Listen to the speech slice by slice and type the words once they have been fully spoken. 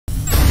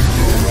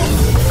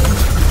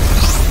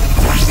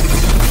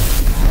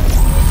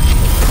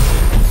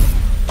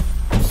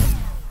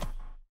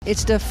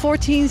It's the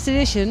 14th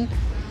edition,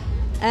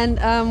 and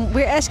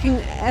we're asking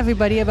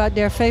everybody about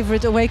their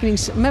favorite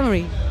Awakenings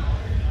memory.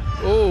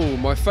 Oh,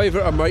 my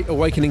favorite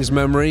Awakenings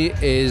memory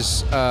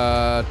is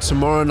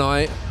tomorrow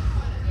night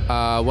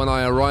when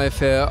I arrive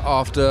here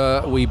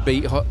after we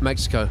beat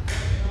Mexico.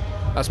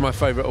 That's my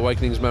favorite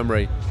Awakenings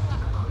memory.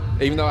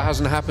 Even though it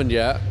hasn't happened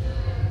yet,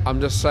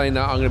 I'm just saying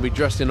that I'm going to be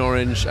dressed in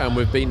orange and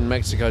we've beaten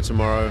Mexico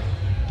tomorrow,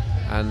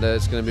 and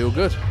it's going to be all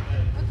good.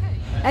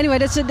 Anyway,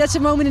 that's a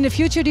moment in the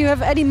future. Do you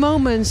have any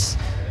moments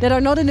that are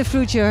not in the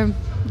future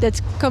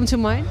that come to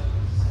mind?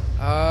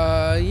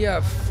 Yeah,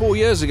 4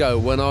 years ago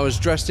when I was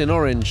dressed in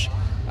orange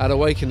at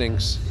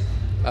Awakenings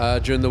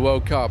during the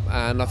World Cup,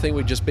 and I think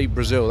we just beat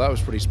Brazil. That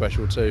was pretty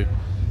special too.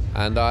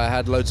 And I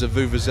had loads of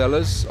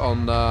vuvuzelas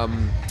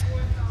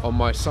on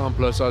my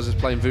sampler, so I was just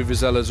playing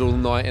vuvuzelas all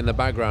night in the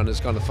background.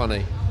 It's kind of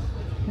funny.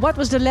 What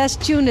was the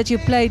last tune that you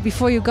played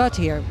before you got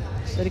here?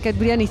 So it can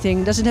be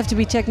anything. Doesn't have to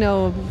be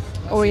techno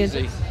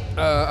oriented.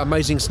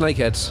 Amazing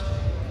Snakeheads.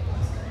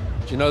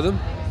 Do you know them?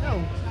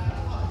 No.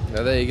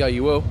 Yeah, there you go.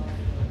 You will.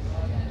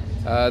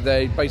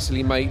 They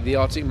basically make the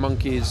Arctic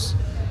Monkeys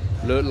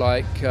look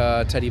like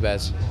teddy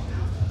bears,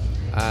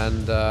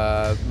 and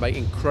make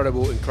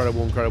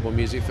incredible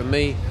music. For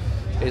me,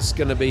 it's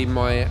going to be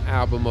my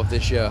album of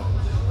this year.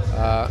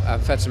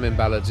 Amphetamine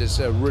Ballads. It's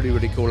a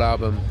really cool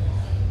album.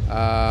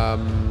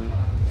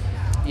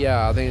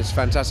 Yeah, I think it's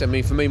fantastic. I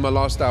mean, for me, my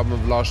last album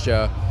of last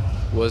year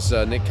was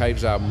Nick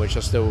Cave's album, which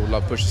I still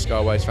love. Push the Sky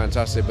Away is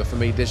fantastic, but for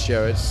me this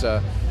year it's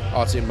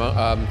Amazing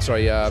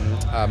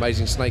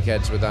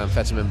Snakeheads with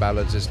Amphetamine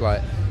Ballads. It's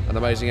like an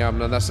amazing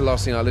album, and that's the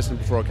last thing I listened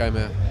before I came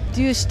here.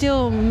 Do you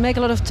still make a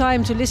lot of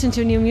time to listen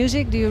to new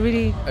music? Do you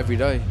really? Every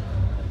day.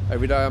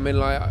 I mean,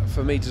 like,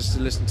 for me just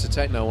to listen to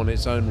techno on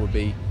its own would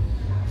be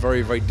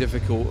very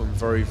difficult and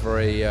very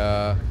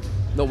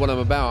not what I'm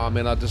about. I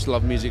mean, I just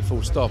love music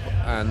full stop,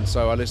 and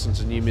so I listen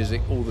to new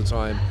music all the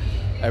time,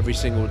 every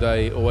single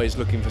day, always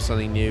looking for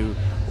something new,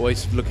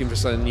 always looking for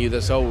something new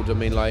that's old. I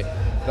mean, like,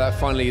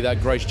 that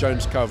Grace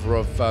Jones cover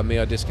of Me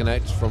I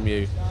Disconnect From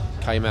You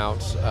came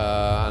out,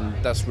 and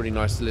that's really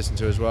nice to listen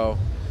to as well.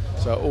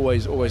 So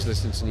always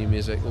listen to new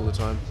music all the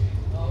time.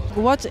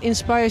 What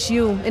inspires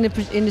you in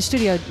the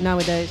studio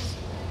nowadays?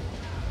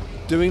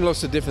 Doing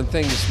lots of different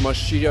things. My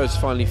studio is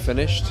finally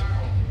finished,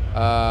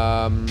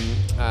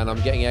 and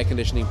I'm getting air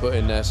conditioning put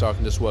in there so I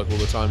can just work all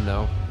the time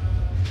now.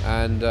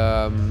 And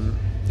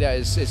yeah,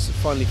 it's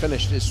finally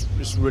finished.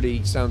 It's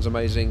really sounds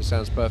amazing,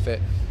 sounds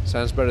perfect,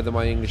 sounds better than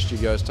my English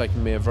studio. It's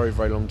taken me a very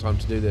long time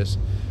to do this.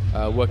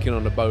 Working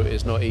on a boat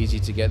is not easy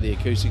to get the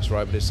acoustics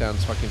right, but it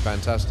sounds fucking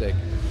fantastic.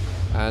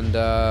 And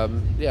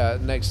yeah,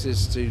 next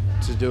is to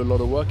do a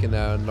lot of work in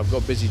there, and I've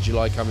got a busy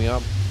July coming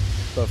up.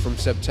 But from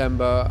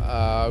September,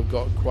 I've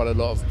got quite a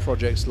lot of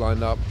projects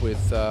lined up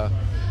with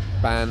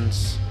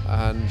bands,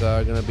 and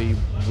going to be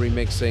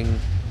remixing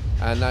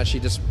and actually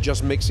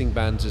just mixing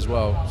bands as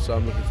well. So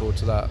I'm looking forward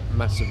to that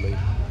massively.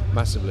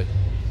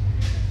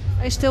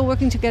 Are you still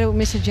working together with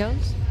Mr.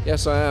 Jones?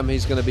 Yes, I am.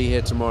 He's going to be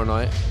here tomorrow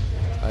night.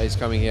 He's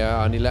coming here.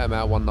 I only let him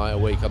out one night a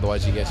week,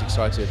 otherwise he gets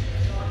excited.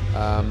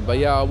 But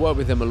yeah, I work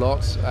with him a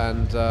lot,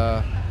 and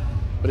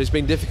but it's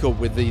been difficult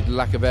with the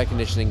lack of air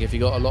conditioning. If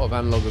you got a lot of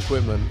analog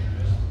equipment,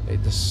 you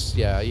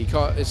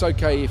can't. It's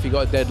okay if you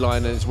got a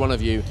deadline and it's one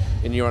of you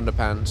in your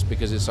underpants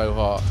because it's so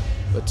hot.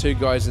 But two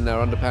guys in their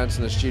underpants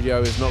in the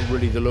studio is not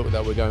really the look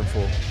that we're going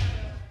for.